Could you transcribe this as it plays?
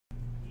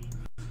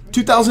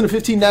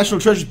2015 National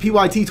Treasures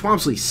PYT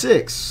Twomsley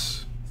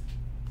 6.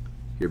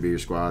 Here be your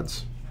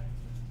squads.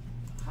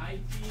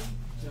 Haiti,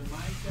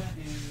 Jamaica,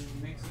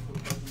 and Mexico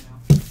coming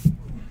out.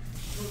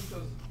 Because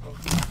of my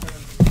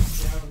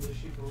parents, they are on the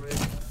ship already.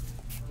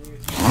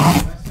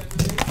 Last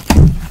Saturday,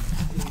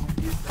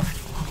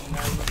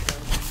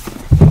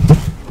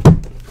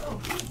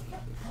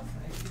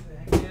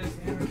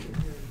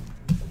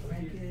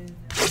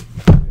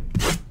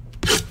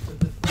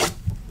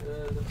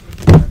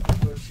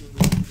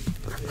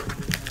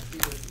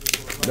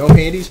 No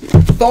handies?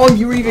 Thong,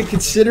 you were even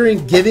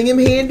considering giving him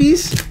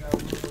handies?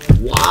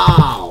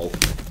 Wow.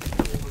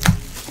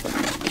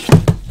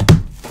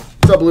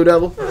 What's up, Blue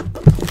Devil?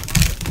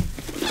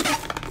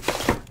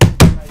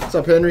 What's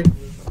up, Henry?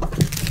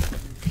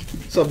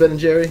 What's up, Ben and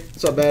Jerry?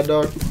 What's up, Bad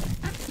Dog?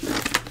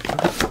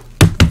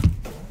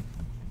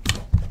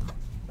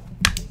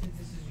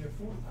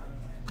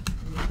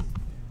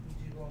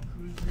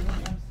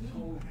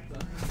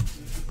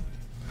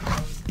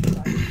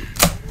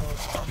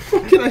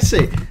 What can I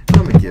say?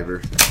 I'm a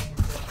giver.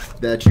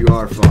 That you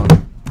are,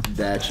 Fun.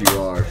 That you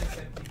are.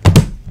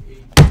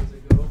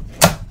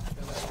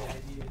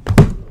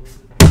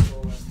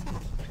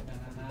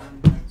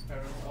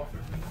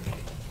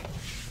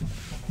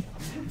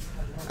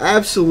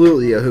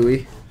 Absolutely,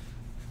 Yahui.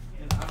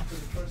 and after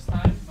the first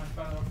time, my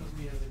father offers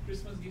me as a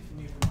Christmas gift for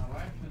me for my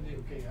wife, and they,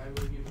 okay, I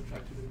will give a try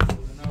to the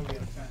rules, and now we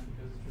are fans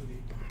because it's really,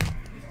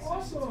 it's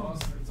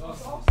awesome. It's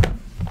awesome.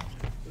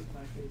 Put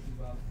my face in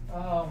Bob.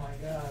 Oh my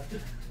god.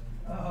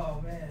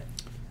 Oh man.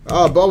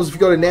 Bubbles, if you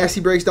go to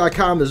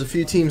nastybreaks.com, there's a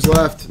few teams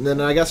left. And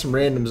then I got some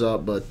randoms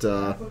up, but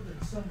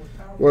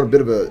we're on a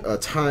bit of a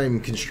time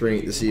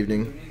constraint this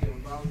evening.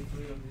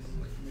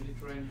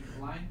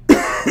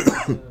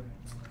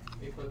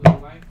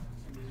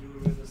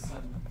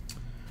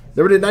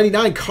 Number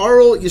 99,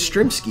 Carl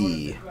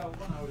Yastrzemski.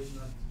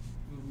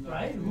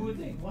 Right? Who would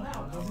think? 1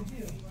 hour, no big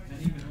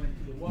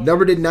deal.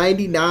 Number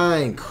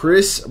 99,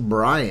 Chris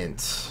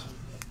Bryant.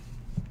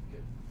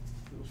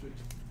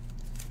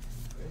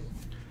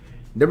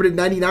 Number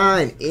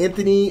 99,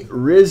 Anthony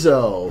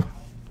Rizzo.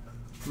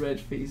 Red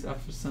face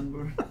after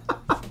sunburn.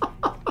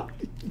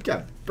 You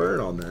got burn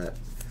on that.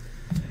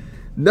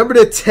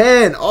 Number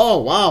 10, oh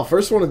wow,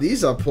 first one of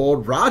these I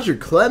pulled. Roger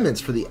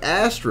Clemens for the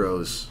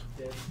Astros.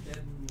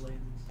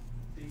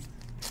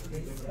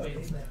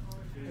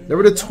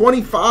 Number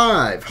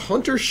 25,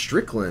 Hunter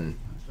Strickland.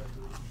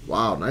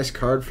 Wow, nice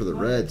card for the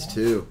Reds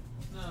too.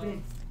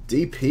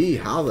 DP,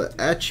 holla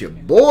at you,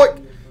 boy.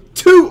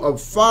 2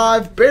 of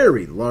 5,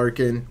 Barry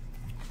Larkin.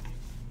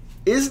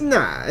 Is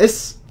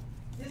nice.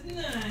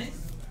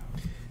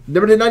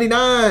 Number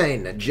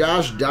 99,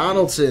 Josh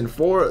Donaldson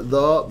for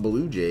the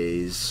Blue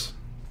Jays.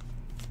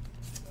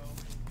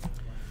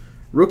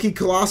 Rookie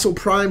Colossal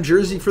Prime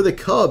jersey for the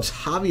Cubs,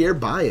 Javier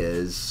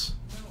Baez.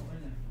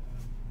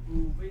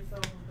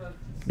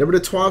 Number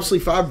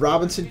 12, 5,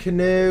 Robinson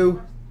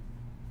Cano.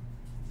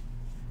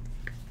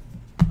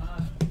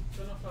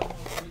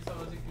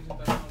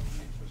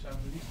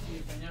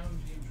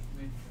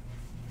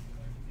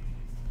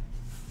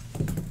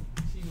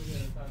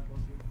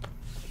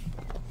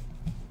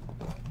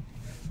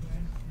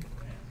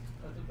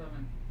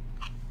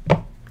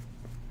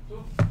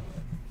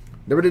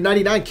 Number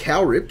 99,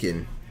 Cal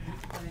Ripken.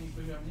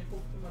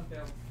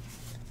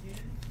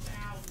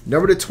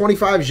 Number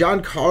 25,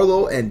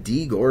 Giancarlo and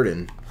D.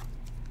 Gordon.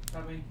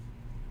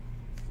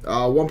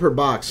 1 per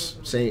box.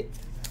 Saint.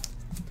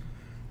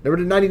 Number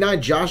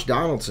 99, Josh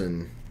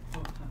Donaldson.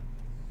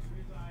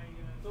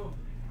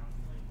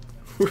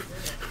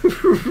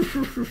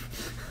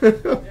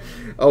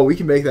 Oh, we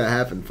can make that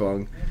happen,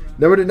 Fung.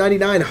 Number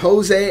 99,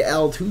 Jose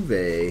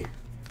Altuve.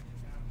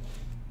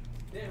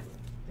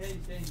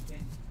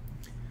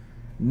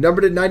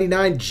 Number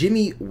 99,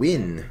 Jimmy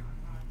Wynn.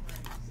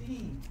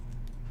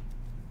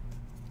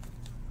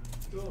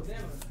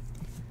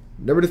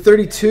 Number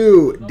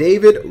 32,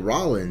 David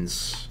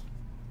Rollins.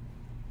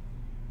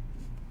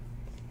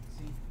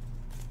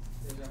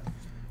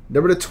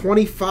 Number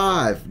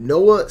 25,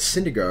 Noah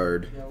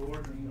Syndergaard.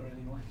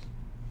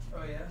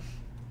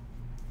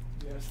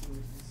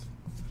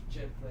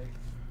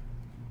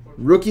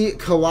 Rookie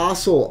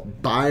Colossal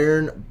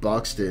Byron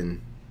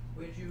Buxton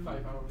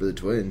for the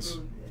Twins.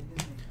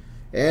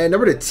 And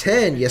number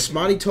 10,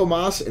 Yasmani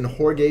Tomas and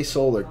Jorge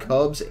Soler,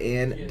 Cubs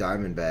and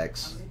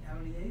Diamondbacks.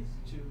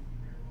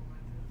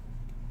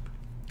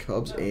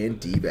 Cubs and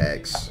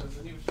D-backs.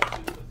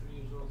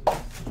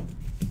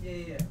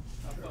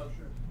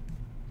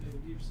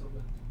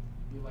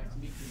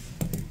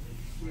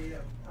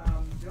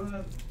 The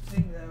only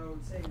thing that I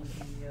would say was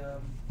the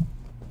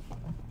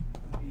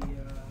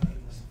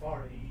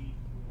safari.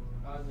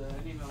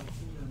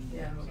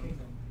 Yeah, okay.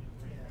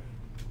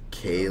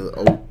 Caleb.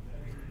 Oh.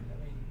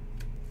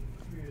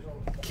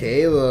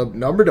 Caleb,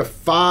 number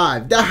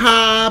 5. The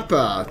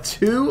Hopper.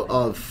 2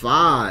 of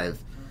 5.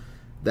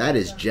 That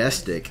is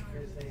Jestic.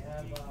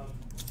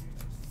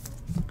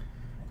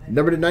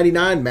 Number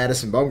 99,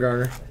 Madison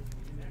Bumgarner.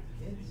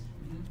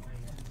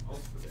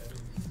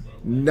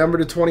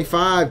 Number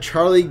 25,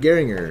 Charlie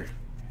Gehringer.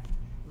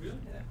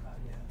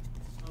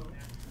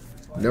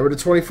 Number to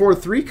 24,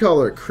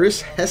 3-color,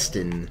 Chris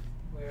Heston.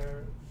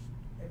 Where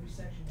every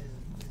section is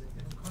a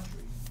different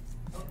country.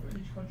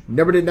 Each country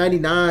Number to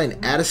 99,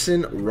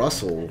 Addison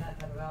Russell. that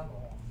type of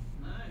alcohol.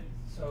 Nice.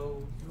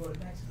 So you go to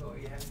Mexico,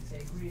 you have the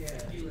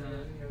sangria. You know,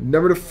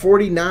 Number to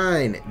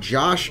 49,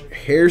 Josh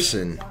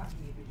Harrison. sake,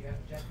 but you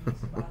have Japanese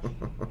hibachi,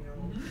 you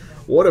know.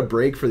 What a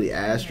break for the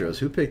Astros.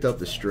 Who picked up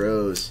the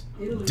Stros?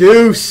 Italy,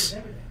 Deuce!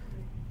 everything.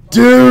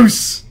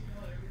 Deuce!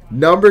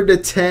 Number to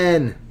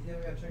 10, You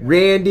never gotta check out-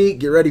 Randy.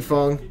 Get ready,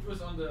 Fung. It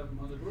was on the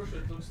brochure.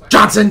 It looks like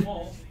Johnson!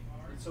 small,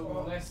 and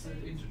so less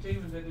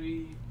entertainment that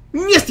we.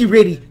 Yes, you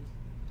ready.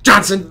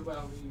 Johnson!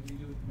 Well, we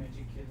do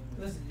Magic Kid.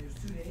 Listen, there's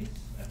 2 days,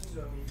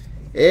 so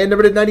And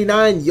number to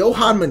 99,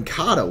 Johan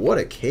Mancada. What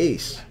a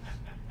case.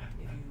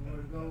 if you were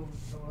to go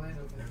to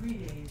Orlando for 3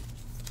 days,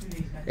 2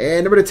 days next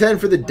And number to 10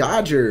 for the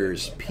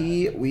Dodgers,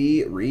 Pee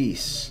Wee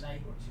Reese.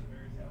 night or two,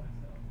 you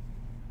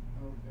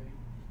know. Okay.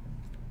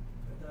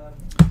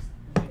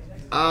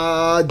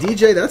 But,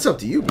 DJ, that's up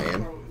to you,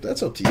 man.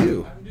 That's up to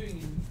you. I'm doing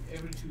it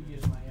every 2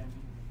 years in Miami.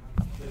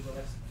 The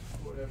last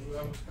whatever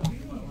I was coming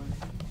to my one.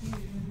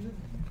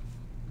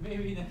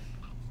 Maybe not.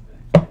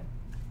 Maybe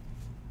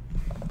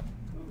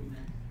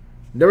not.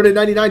 Number to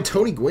 99,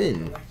 Tony Gwynn.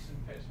 Election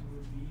passion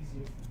would be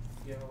easier.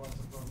 You have lots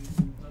of problems.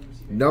 You don't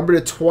receive any- Number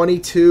to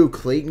 22,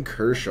 Clayton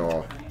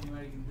Kershaw.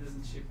 American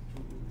doesn't ship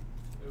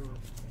to Europe.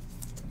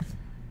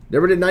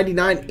 Number to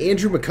 99,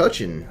 Andrew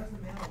McCutcheon. how's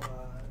the mail,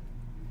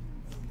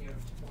 from here to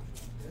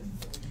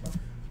Portugal?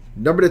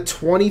 Good? Number to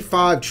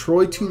 25,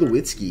 Troy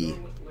Tulowitzki.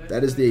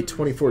 That is the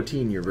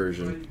 2014 year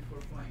version.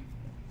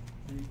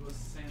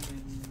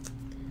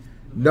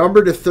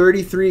 Number to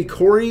 33,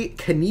 Corey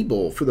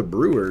Knebel for the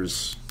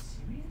Brewers.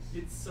 Serious?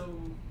 It's so,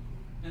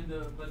 and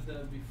but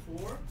the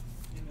before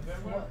in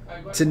November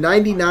I got To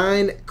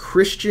 99,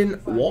 Christian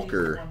 5 days,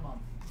 Walker. 1 month.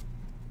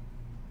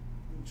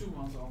 2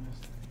 months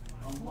almost,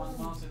 on 1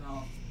 month and a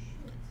half.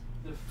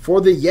 The For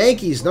the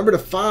Yankees, number to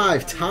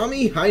 5,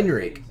 Tommy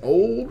Heinrich.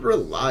 Old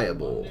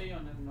reliable. Monday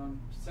on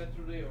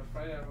Saturday or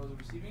Friday I was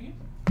receiving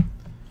it,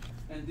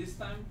 and this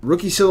time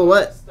Rookie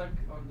silhouette, stuck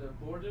on the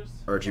borders.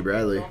 Archie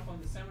Bradley. Off on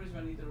December is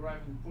when it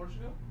arrived in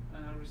Portugal,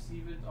 and I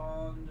received it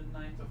on the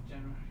 9th of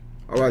January.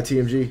 All right,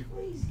 TMG.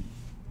 Lazy.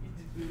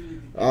 It did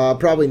really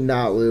Probably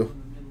not, Lou. in the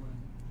middle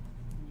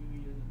and New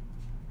Year.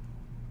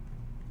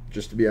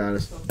 Just to be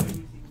honest. Stop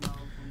everything now from-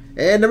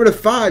 And number to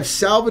 5,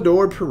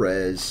 Salvador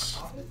Perez.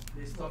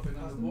 They stop it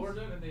on the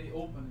border and they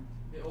open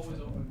it. They always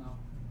open now.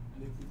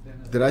 And they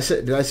put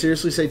then Did I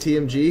seriously say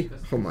TMG?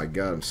 Oh my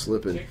god, I'm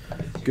slipping.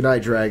 Good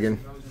night, Dragon.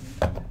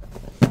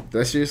 Did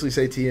I seriously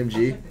say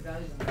TMG? Check the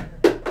values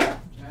on that.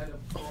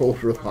 Oh,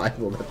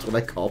 reliable. That's what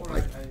I call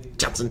Mike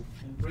Johnson.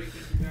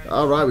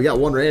 All right, we got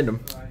one random.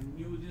 I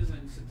knew this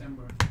in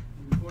September.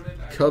 And before that,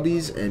 I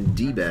Cubbies and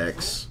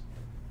D-backs.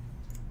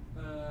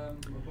 a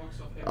box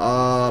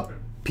of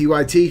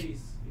PYT. It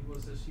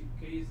was a cheap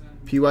case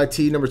and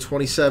PYT number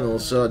 27.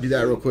 Let's do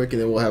that real quick,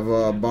 and then we'll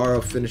have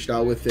Barra finished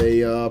out with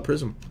a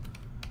Prism.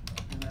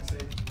 and I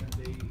said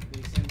when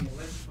they sent me a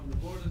letter from the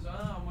board and said,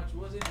 how much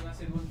was it? And I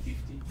said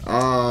 150.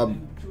 Um,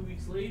 And 2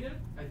 weeks later,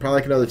 Probably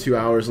like another 2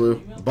 hours,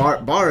 Lou.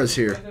 Barra's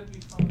here. that we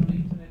found on the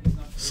internet is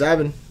not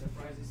 7. The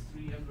price is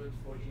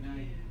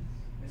 349.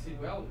 I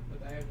said, well,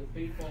 but I have the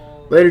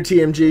PayPal. Later, I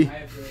TMG.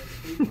 have the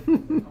PayPal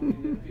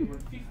company that paid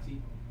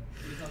 150.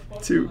 It's not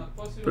possible, 2, not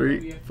possible, 3,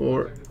 we have to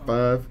 4, contact the company.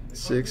 5, And the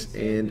 6,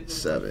 company said and it was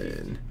 7.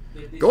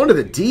 150. They Going to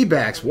the should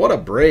D-backs. What a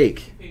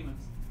break.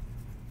 payments.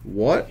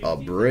 What 50, a I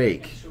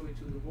break. can show it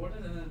to the board,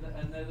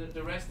 and then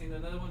the rest in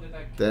another one that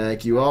I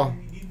Thank you all.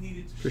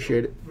 needed to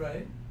Appreciate show. it.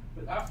 Right.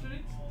 But after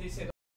it, they said,